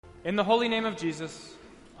In the holy name of Jesus,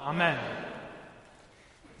 Amen.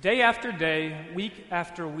 Day after day, week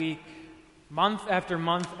after week, month after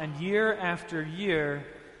month, and year after year,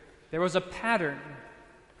 there was a pattern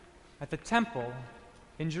at the temple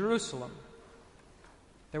in Jerusalem.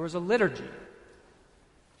 There was a liturgy.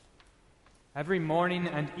 Every morning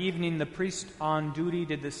and evening, the priest on duty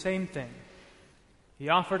did the same thing. He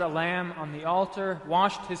offered a lamb on the altar,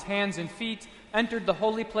 washed his hands and feet, entered the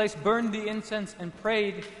holy place, burned the incense, and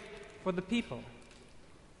prayed for the people.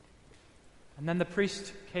 And then the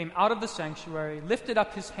priest came out of the sanctuary, lifted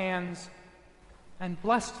up his hands, and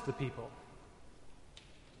blessed the people,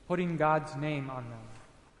 putting God's name on them.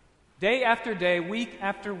 Day after day, week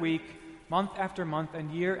after week, month after month,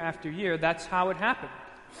 and year after year, that's how it happened.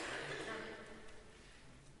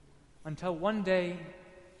 Until one day,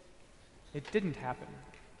 it didn't happen.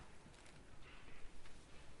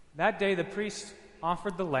 That day, the priest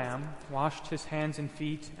offered the lamb, washed his hands and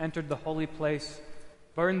feet, entered the holy place,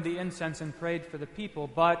 burned the incense, and prayed for the people.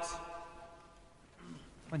 But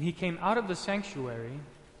when he came out of the sanctuary,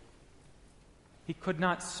 he could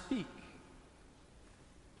not speak.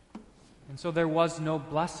 And so there was no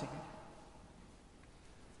blessing.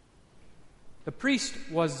 The priest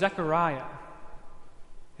was Zechariah.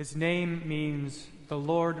 His name means the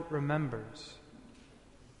Lord remembers.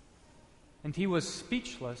 And he was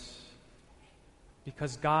speechless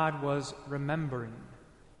because God was remembering.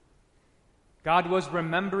 God was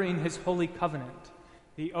remembering his holy covenant,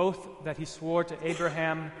 the oath that he swore to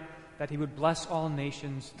Abraham that he would bless all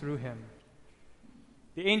nations through him.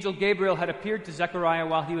 The angel Gabriel had appeared to Zechariah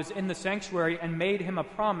while he was in the sanctuary and made him a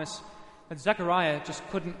promise that Zechariah just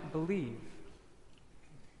couldn't believe.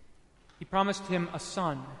 He promised him a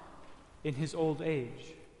son in his old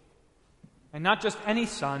age. And not just any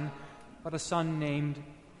son, but a son named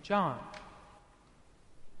John.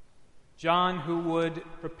 John who would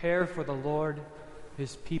prepare for the Lord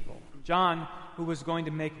his people. John who was going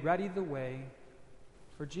to make ready the way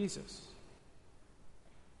for Jesus.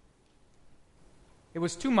 It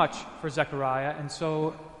was too much for Zechariah, and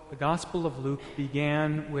so the Gospel of Luke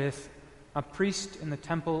began with a priest in the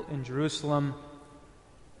temple in Jerusalem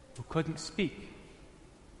who couldn't speak,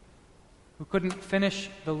 who couldn't finish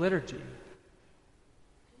the liturgy.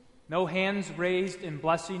 No hands raised in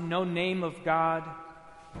blessing, no name of God,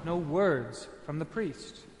 no words from the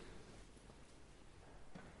priest.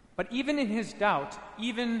 But even in his doubt,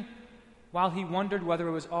 even while he wondered whether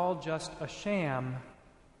it was all just a sham,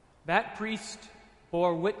 that priest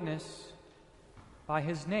bore witness by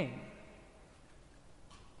his name.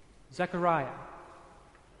 Zechariah,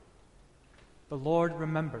 the Lord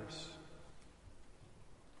remembers.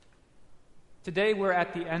 Today we're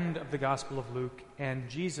at the end of the Gospel of Luke, and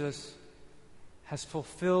Jesus has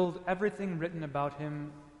fulfilled everything written about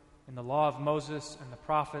him in the law of Moses and the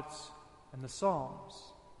prophets and the Psalms.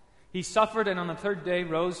 He suffered and on the third day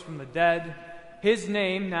rose from the dead. His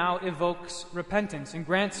name now evokes repentance and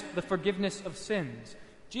grants the forgiveness of sins.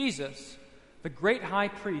 Jesus, the great high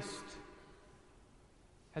priest,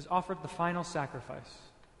 has offered the final sacrifice.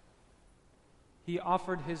 He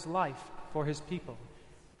offered his life for his people.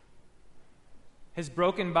 His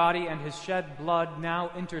broken body and his shed blood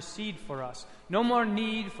now intercede for us. No more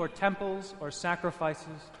need for temples or sacrifices.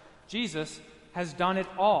 Jesus has done it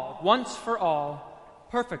all, once for all,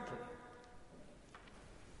 perfectly.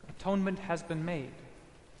 Atonement has been made.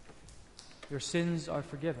 Your sins are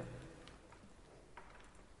forgiven.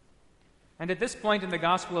 And at this point in the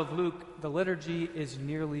Gospel of Luke, the liturgy is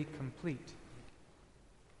nearly complete.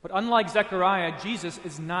 But unlike Zechariah, Jesus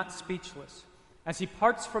is not speechless. As he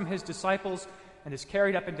parts from his disciples and is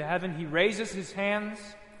carried up into heaven, he raises his hands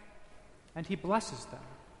and he blesses them.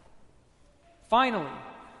 Finally,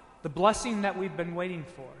 the blessing that we've been waiting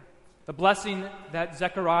for, the blessing that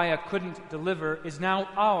Zechariah couldn't deliver, is now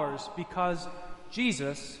ours because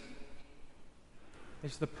Jesus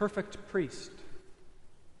is the perfect priest,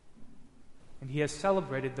 and he has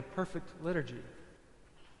celebrated the perfect liturgy.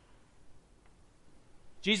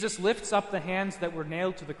 Jesus lifts up the hands that were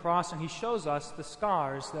nailed to the cross, and he shows us the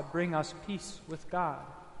scars that bring us peace with God.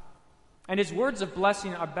 And his words of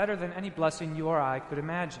blessing are better than any blessing you or I could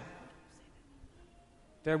imagine.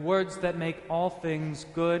 They're words that make all things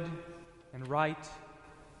good and right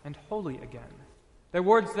and holy again. They're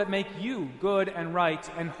words that make you good and right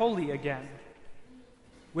and holy again.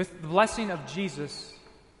 With the blessing of Jesus,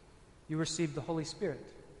 you receive the Holy Spirit.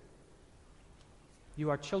 You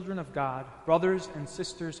are children of God, brothers and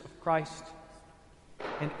sisters of Christ,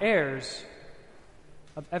 and heirs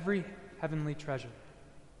of every heavenly treasure.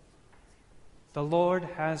 The Lord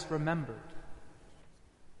has remembered.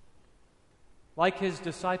 Like his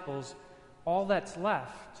disciples, all that's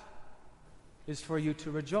left is for you to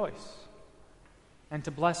rejoice and to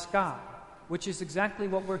bless God, which is exactly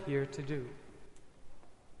what we're here to do.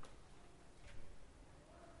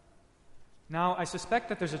 Now, I suspect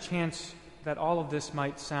that there's a chance that all of this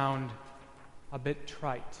might sound a bit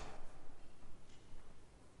trite.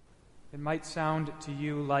 It might sound to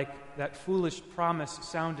you like that foolish promise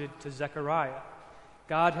sounded to Zechariah.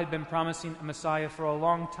 God had been promising a Messiah for a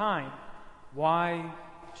long time. Why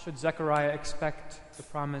should Zechariah expect the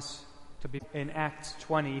promise to be in Acts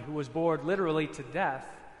 20, who was bored literally to death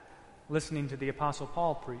listening to the Apostle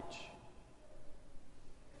Paul preach?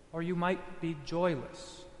 Or you might be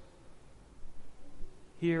joyless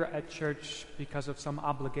here at church because of some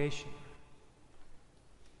obligation.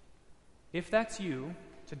 If that's you,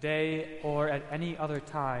 today or at any other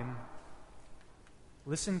time,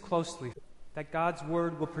 listen closely, that God's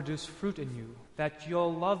word will produce fruit in you, that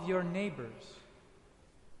you'll love your neighbors,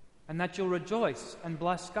 and that you'll rejoice and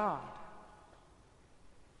bless God.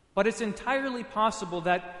 But it's entirely possible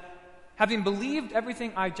that, having believed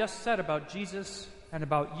everything I just said about Jesus and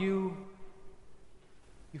about you,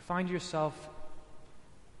 you find yourself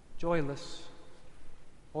joyless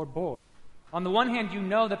or bored. On the one hand, you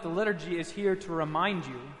know that the liturgy is here to remind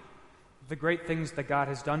you of the great things that God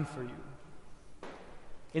has done for you.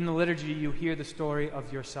 In the liturgy, you hear the story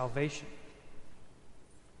of your salvation.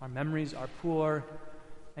 Our memories are poor,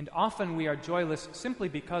 and often we are joyless simply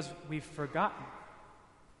because we've forgotten.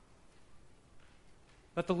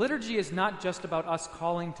 But the liturgy is not just about us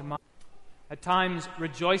calling to mind. At times,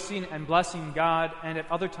 rejoicing and blessing God, and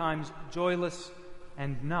at other times, joyless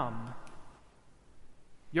and numb.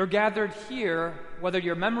 You're gathered here, whether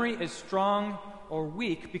your memory is strong or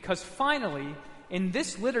weak, because finally, in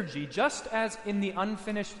this liturgy, just as in the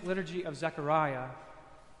unfinished liturgy of Zechariah,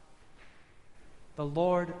 the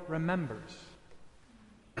Lord remembers.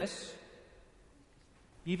 This,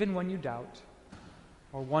 even when you doubt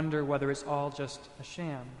or wonder whether it's all just a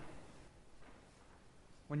sham.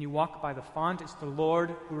 When you walk by the font, it's the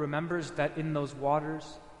Lord who remembers that in those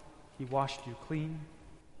waters He washed you clean.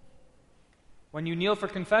 When you kneel for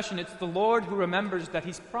confession, it's the Lord who remembers that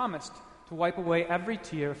He's promised to wipe away every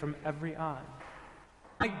tear from every eye.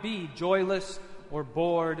 You might be joyless or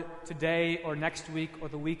bored today or next week or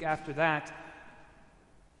the week after that,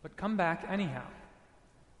 but come back anyhow.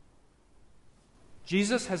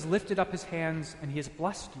 Jesus has lifted up His hands and He has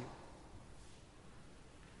blessed you.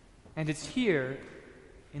 And it's here,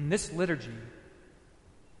 in this liturgy,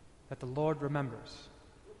 that the Lord remembers.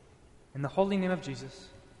 In the holy name of Jesus,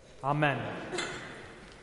 Amen.